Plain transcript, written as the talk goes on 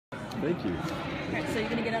Thank you. All right, so you're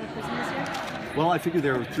going to get out of prison this year? Well, I figure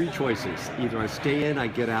there are three choices. Either I stay in, I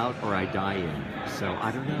get out, or I die in. So I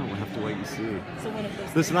don't know. We'll have to wait and see. So one of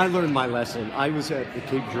those. Listen, I learned my lesson. I was at the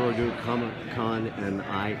Cape Girardeau Comic-Con, and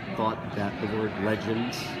I thought that the word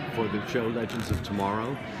legends for the show Legends of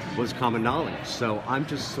Tomorrow was common knowledge. So I'm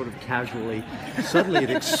just sort of casually, suddenly it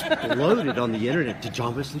exploded on the internet. Did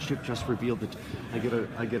John Wesley Shipp just reveal that?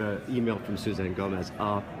 I get an email from Suzanne Gomez.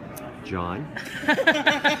 John,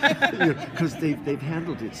 because they've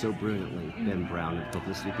handled it so brilliantly, Ben Brown and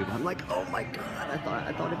publicity people. I'm like, oh my God!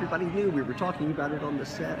 I thought everybody knew we were talking about it on the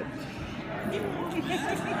set.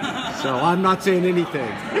 So I'm not saying anything.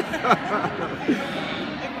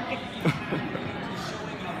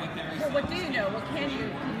 Well, what do you know? What can you?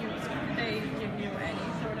 They give you any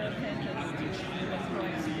sort of hint as to what's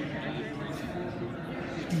going on with your character?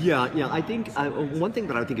 Yeah. I think one thing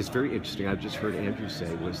that I think is very interesting, I've just heard Andrew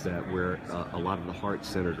say, was that where a lot of the heart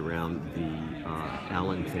centered around the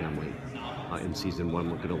Allen family in season 1,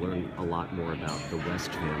 we're going to learn a lot more about the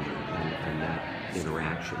West family and that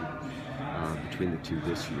interaction between the two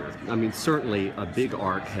this year. I mean, certainly a big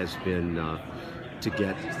arc has been to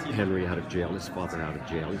get Henry out of jail, his father out of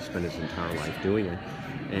jail. He spent his entire life doing it,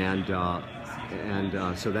 and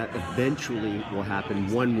so that eventually will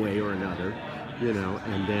happen one way or another. You know,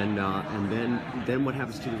 and then what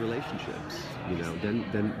happens to the relationships? You know,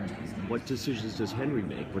 then what decisions does Henry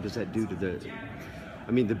make? What does that do to the?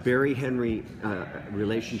 I mean, the Barry-Henry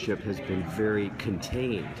relationship has been very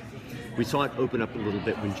contained. We saw it open up a little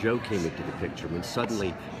bit when Joe came into the picture, when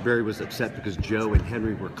suddenly Barry was upset because Joe and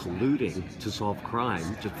Henry were colluding to solve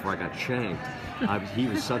crime just before I got shanked. He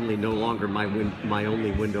was suddenly no longer my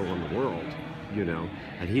only window on the world, you know,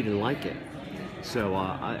 and he didn't like it. So,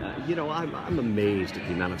 I'm amazed at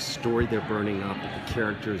the amount of story they're burning up, at the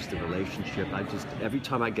characters, the relationship. Every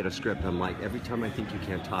time I get a script, I'm like, every time I think you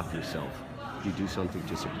can't top yourself, you do something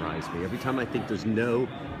to surprise me. Every time I think there's no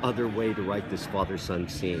other way to write this father-son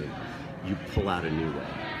scene, you pull out a new way,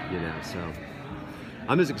 you know, so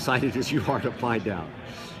I'm as excited as you are to find out.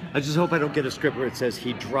 I just hope I don't get a script where it says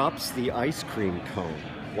he drops the ice cream cone.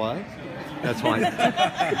 What? That's why.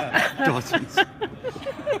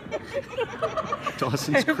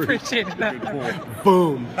 Dawson's Creek. I appreciate that.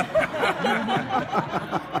 Cool. Boom. I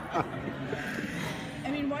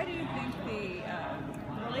mean, why do you think the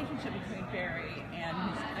relationship between Barry and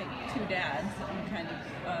his two dads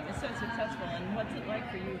is so successful? And what's it like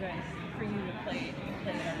for you guys, to play it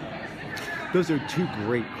on the Those are two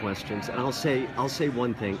great questions, and I'll say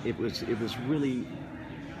one thing. It was really.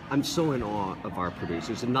 I'm so in awe of our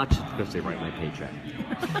producers, and not just because they write my paycheck,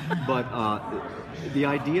 but the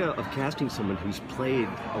idea of casting someone who's played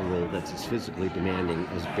a role that's as physically demanding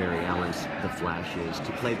as Barry Allen's The Flash is,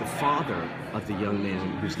 to play the father of the young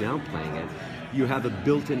man who's now playing it. I have a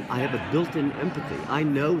built-in empathy. I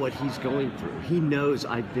know what he's going through. He knows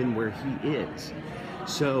I've been where he is.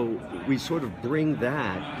 So we sort of bring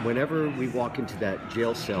that whenever we walk into that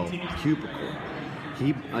jail cell cubicle.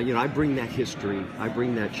 I bring that history, I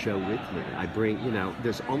bring that show with me. I bring,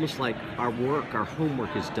 there's almost like our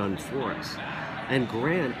homework is done for us. And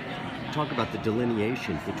Grant, talk about the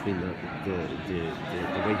delineation between the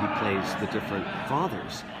way he plays the different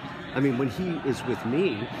fathers. I mean, when he is with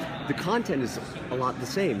me, the content is a lot the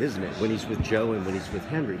same, isn't it? When he's with Joe and when he's with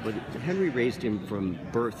Henry. But Henry raised him from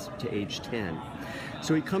birth to age 10.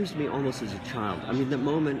 So he comes to me almost as a child. I mean, the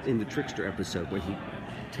moment in the Trickster episode when he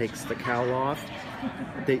takes the cowl off,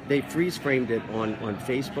 they freeze framed it on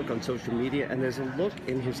Facebook, on social media, and there's a look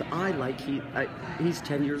in his eye like he's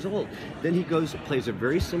 10 years old. Then he plays a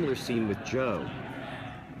very similar scene with Joe,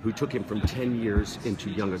 who took him from 10 years into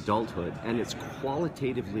young adulthood, and it's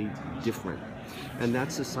qualitatively different. And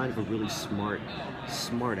that's the sign of a really smart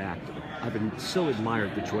actor. I've been so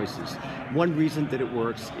admired the choices. One reason that it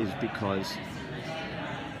works is because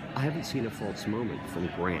I haven't seen a false moment from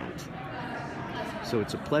Grant. So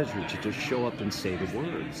it's a pleasure to just show up and say the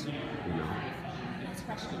words, you know.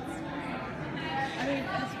 questions. I mean,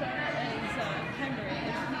 as far as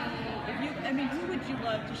Henry, who would you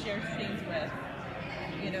love to share scenes with?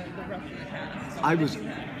 You know, the rest of the cast.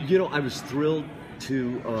 I was thrilled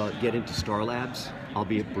to get into Star Labs,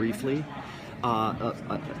 albeit briefly.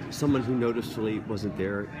 Someone who noticeably wasn't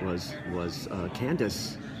there was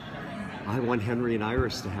Candace. I want Henry and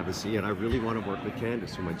Iris to have a scene, and I really want to work with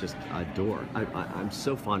Candace, whom I just adore. I'm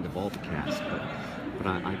so fond of all the cast, but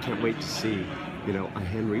I can't wait to see, you know, a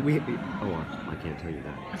Henry. I can't tell you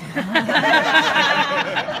that.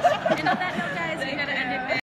 And on that note,